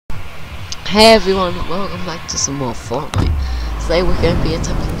Hey everyone, welcome back to some more Fortnite. Today we're going to be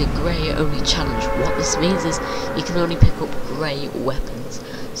attempting the grey only challenge. What this means is you can only pick up grey weapons.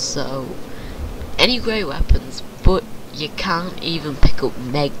 So, any grey weapons, but you can't even pick up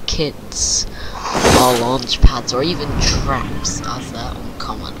med kits or launch pads or even traps as they're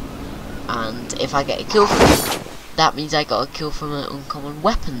uncommon. And if I get a kill from it, that means I got a kill from an uncommon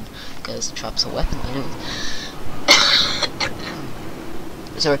weapon, because traps are weapons anyways.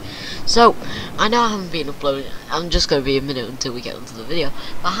 Sorry. So, I know I haven't been uploading. I'm just going to be a minute until we get onto the video.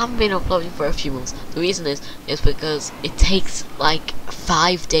 But I haven't been uploading for a few months. The reason is because it takes like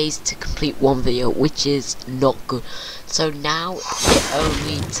 5 days to complete one video, which is not good. So now it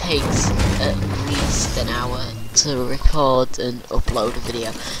only takes at least an hour to record and upload a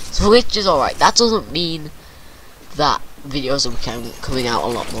video. So which is alright. That doesn't mean that videos are coming out a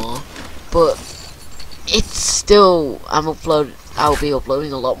lot more. But it's still, I'll be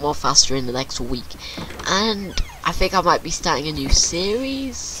uploading a lot more faster in the next week, and I think I might be starting a new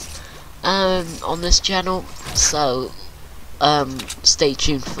series on this channel, so stay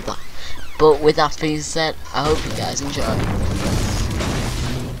tuned for that. But with that being said, I hope you guys enjoy.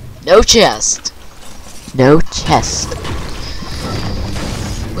 No chest,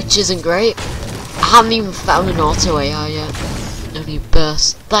 which isn't great. I haven't even found an auto AR yet. Only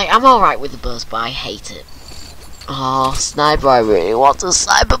burst. Like, I'm alright with the burst, but I hate it. Oh, sniper, I really want a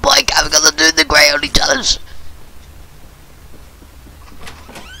sniper, boy. I'm gonna do the grey only challenge.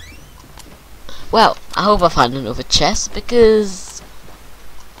 Well, I hope I find another chest, because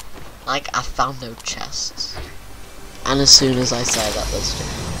like, I found no chests. And as soon as I say that, there's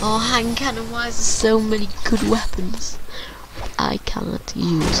oh, hand cannon, why is there so many good weapons I can't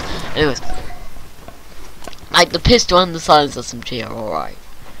use? Anyways, like the pistol and the silencer SMG are alright.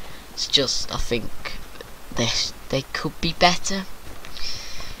 It's just, I think they could be better.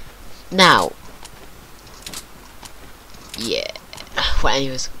 Now, yeah. Well,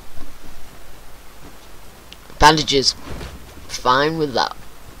 anyways, bandages, fine with that.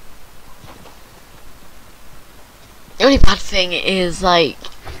 The only bad thing is, like,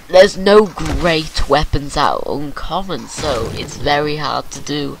 there's no great weapons out uncommon, so it's very hard to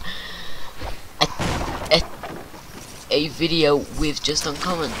do a video with just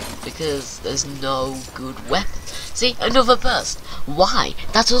uncommon, because there's no good weapon. See, another burst. Why?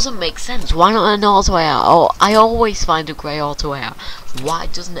 That doesn't make sense. Why not an auto AR? Oh, I always find a grey auto AR. Why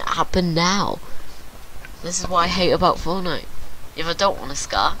doesn't it happen now? This is what I hate about Fortnite. If I don't want a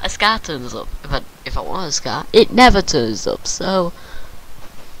scar turns up. If I want a scar, it never turns up. So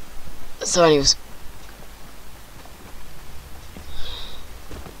anyways.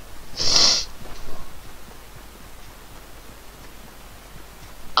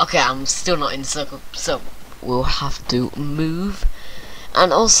 Okay, I'm still not in the circle, so we'll have to move.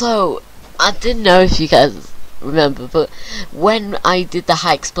 And also, I didn't know if you guys remember, but when I did the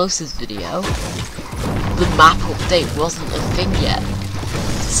high explosives video, the map update wasn't a thing yet.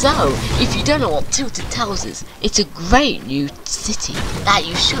 So, if you don't know what Tilted Towers is, it's a great new city that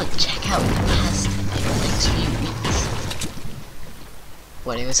you should check out in the next few weeks.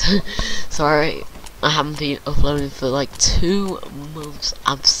 Well, anyways, sorry. I haven't been uploading for like 2 months.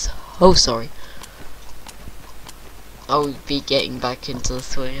 I'm so sorry. I'll be getting back into the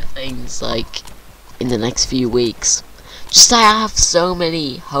swing of things like in the next few weeks. Just I have so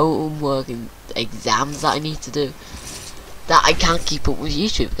many homework and exams that I need to do that I can't keep up with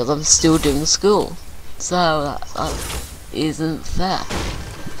YouTube because I'm still doing school. So that isn't fair.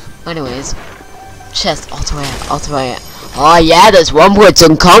 Anyways, chest, auto AR. Oh yeah, there's one where it's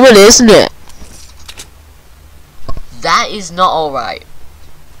uncommon, isn't it? That is not alright.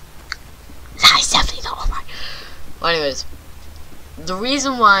 That is definitely not alright. Well, anyways, the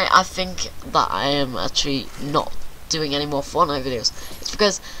reason why I think that I am actually not doing any more Fortnite videos is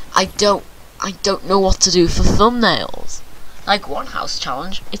because I don't know what to do for thumbnails. Like one house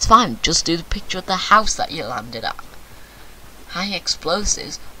challenge, it's fine. Just do the picture of the house that you landed at. High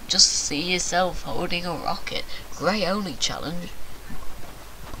explosives, just see yourself holding a rocket. Grey only challenge,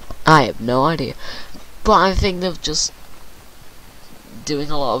 I have no idea. But I think they're just doing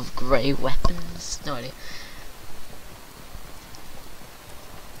a lot of grey weapons. No idea.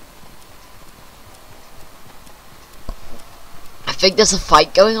 I think there's a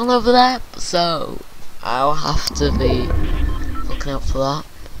fight going on over there, so I'll have to be looking out for that.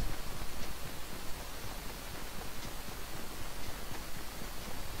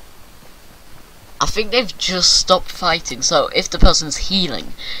 I think they've just stopped fighting, so if the person's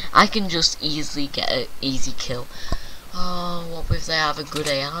healing, I can just easily get an easy kill. Oh, what if they have a good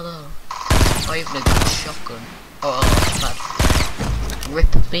AR though? Or even a good shotgun. Or a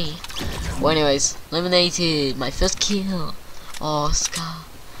Rip me. Well, anyways, eliminated. My first kill. Oh, Scar.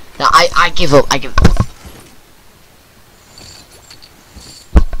 No, I give up. I give up.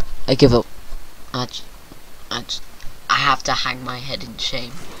 I give up. I have to hang my head in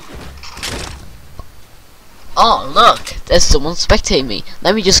shame. Oh, look! There's someone spectating me.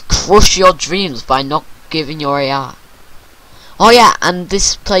 Let me just crush your dreams by not giving your AR. Oh yeah, and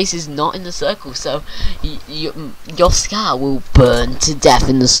this place is not in the circle, so your Scar will burn to death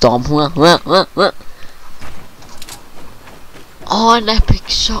in the storm. Oh, an epic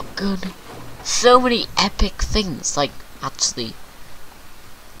shotgun. So many epic things, like, actually,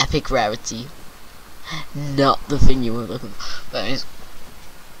 epic rarity. Not the thing you were looking for. But anyways.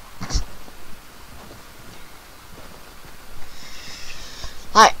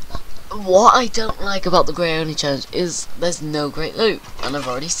 Like, what I don't like about the Grey Only challenge is there's no great loot, and I've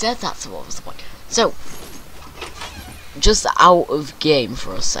already said that, so what was the point? So, just out of game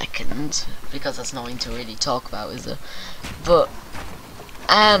for a second, because that's nothing to really talk about, is there? But,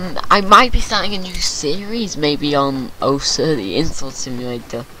 I might be starting a new series, maybe on OSA, the Insult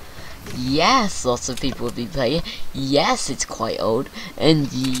Simulator. Yes, lots of people will be playing. Yes, it's quite old, and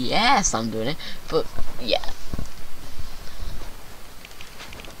yes, I'm doing it, but, yeah.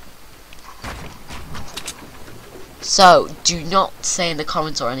 So, do not say in the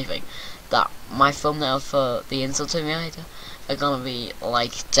comments or anything that my thumbnail for the Insult Simulator are gonna be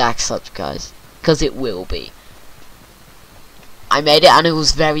like Jacksepticeye, guys, because it will be. I made it and it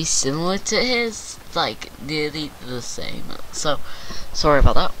was very similar to his, like nearly the same. So, sorry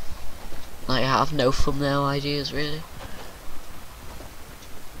about that. I have no thumbnail ideas really.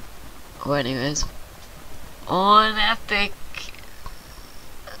 Well, anyways, on epic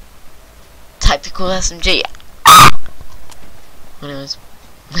tactical SMG. Anyways,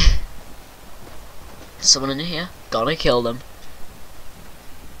 someone in here, gotta kill them.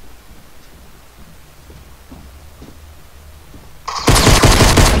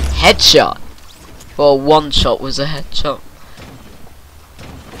 Headshot. Well, one shot was a headshot.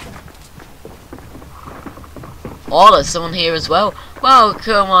 Oh, there's someone here as well. Well,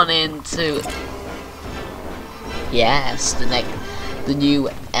 come on into. Yes, the new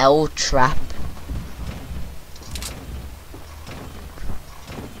L trap.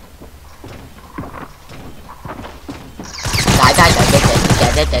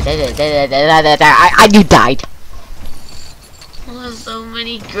 You died. Oh, there's so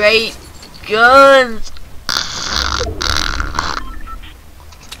many great guns.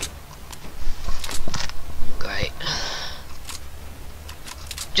 Great.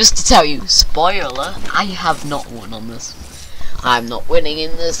 Just to tell you, spoiler, I have not won on this. I'm not winning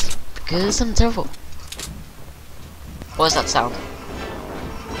in this because I'm terrible. What does that sound?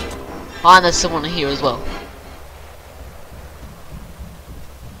 Oh, and there's someone here as well.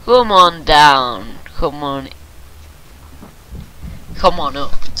 Come on down. Come on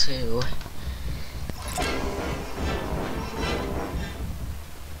up to.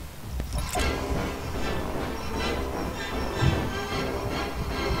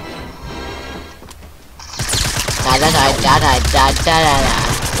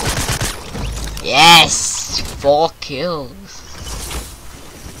 Yes, 4 kills.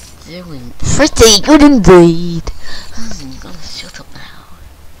 Doing pretty good indeed. I'm gonna shut up now.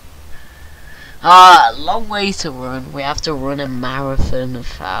 Long way to run. We have to run a marathon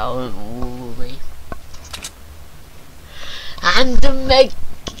of how we and to make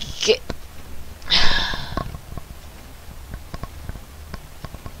it.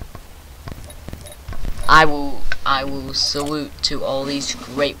 I will salute to all these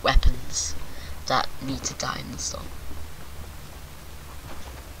great weapons that need to die in the storm.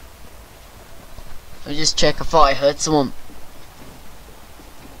 Let me just check. I thought I heard someone.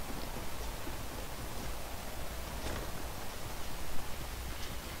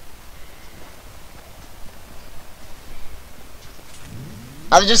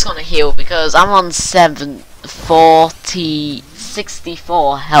 I'm just gonna heal because I'm on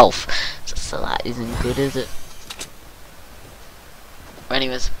 64 health. So that isn't good, is it?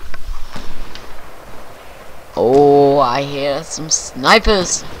 Anyways. Oh, I hear some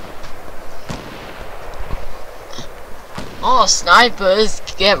snipers. Oh, snipers,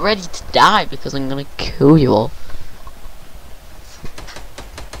 get ready to die because I'm gonna kill you all.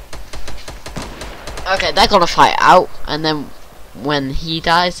 Okay, they're gonna fight out, and then when he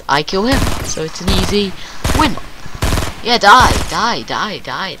dies, I kill him. So it's an easy win. Yeah, die.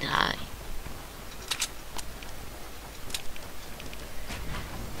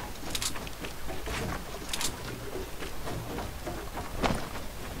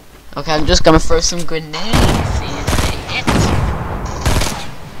 Okay, I'm just gonna throw some grenades. See if they hit.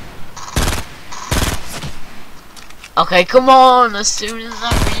 Okay, come on, as soon as I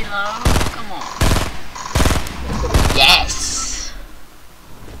reload, come on. Yes!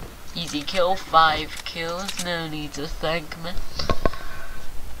 Easy kill, 5 kills, no need to thank me.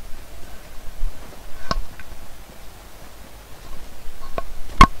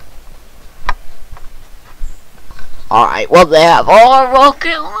 Alright, well they have all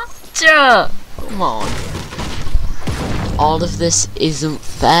rocket launcher! Come on. All of this isn't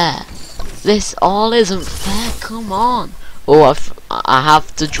fair. This all isn't fair, come on. Oh, I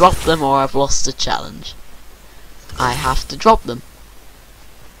have to drop them or I've lost the challenge. I have to drop them.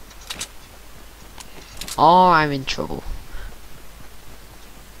 Or I'm in trouble.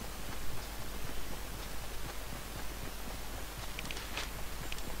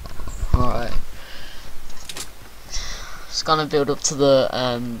 Alright. It's gonna build up to the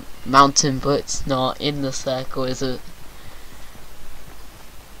mountain, but it's not in the circle, is it?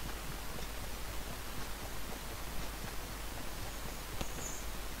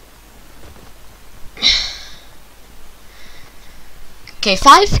 Okay,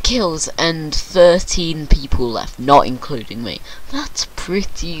 5 kills and 13 people left, not including me. That's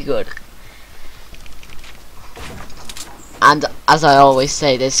pretty good. And as I always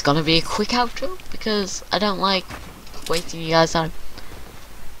say, there's gonna be a quick outro because I don't like wasting you guys' time.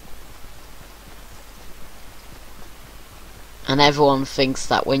 And everyone thinks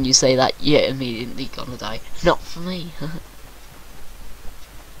that when you say that, you're immediately gonna die. Not for me.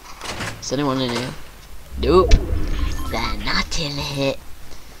 Is anyone in here? Nope. They're not in here.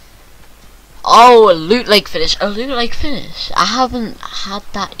 Oh, a loot lake finish. A loot lake finish. I haven't had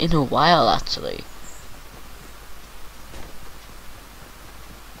that in a while, actually.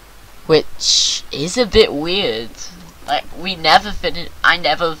 Which is a bit weird. Like, we never finish. I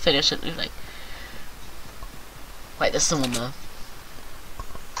never finish at loot lake. Wait, there's someone there.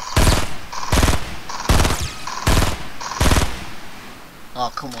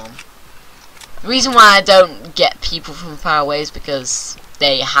 Oh, come on. The reason why I don't get people from far away is because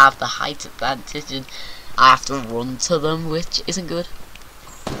they have the height advantage and I have to run to them, which isn't good.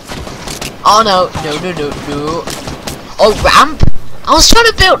 Oh no, no. Oh, ramp! I was trying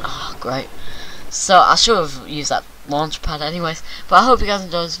to build. Oh, great. So I should have used that launch pad anyways. But I hope you guys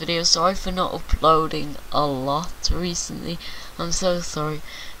enjoyed this video. Sorry for not uploading a lot recently. I'm so sorry.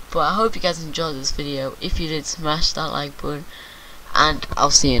 But I hope you guys enjoyed this video. If you did, smash that like button. And I'll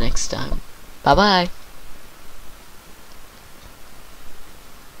see you next time. Bye bye.